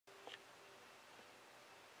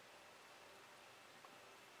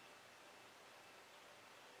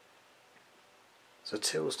So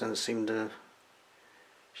Tills doesn't seem to...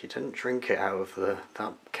 She didn't drink it out of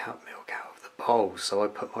that cat milk out of the bowl, so I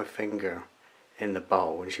put my finger in the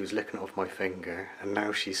bowl and she was licking it off my finger, and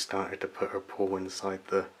now she's started to put her paw inside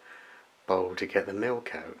the bowl to get the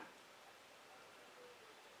milk out.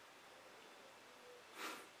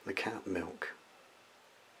 The cat milk.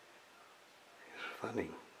 It's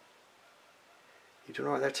funny. You doing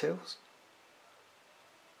alright there, Tills?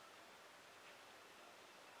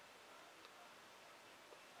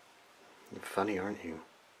 You're funny, aren't you?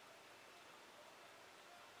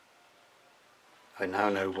 I now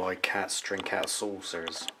know why cats drink out of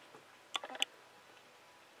saucers.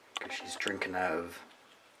 Because she's drinking out of...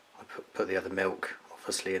 I put the other milk,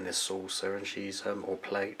 obviously, in this saucer, and she's, or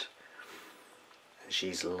plate. And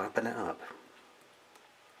she's lapping it up.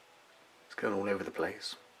 It's going all over the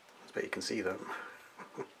place. I bet you can see that.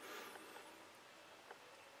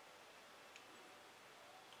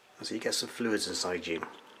 So you get some fluids inside you.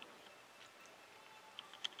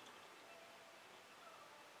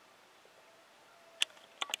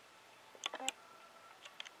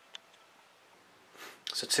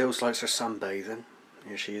 So Tills likes her sunbathing.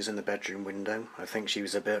 Here she is in the bedroom window. I think she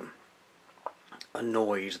was a bit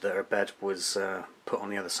annoyed that her bed was put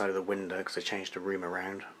on the other side of the window because I changed the room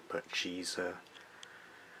around, but she's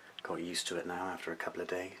got used to it now after a couple of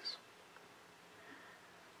days.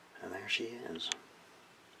 And there she is.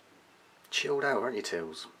 Chilled out, aren't you,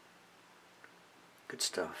 Tills? Good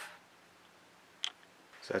stuff.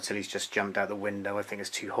 So Tilly's just jumped out the window. I think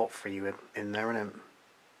it's too hot for you in there, isn't it?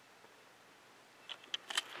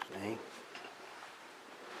 Hey.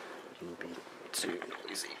 Wouldn't be too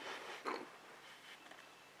noisy.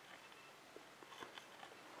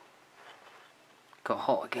 Got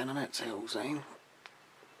hot again, on it, Tills, eh?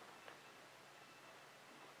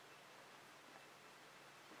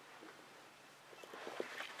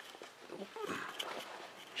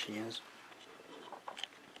 She is.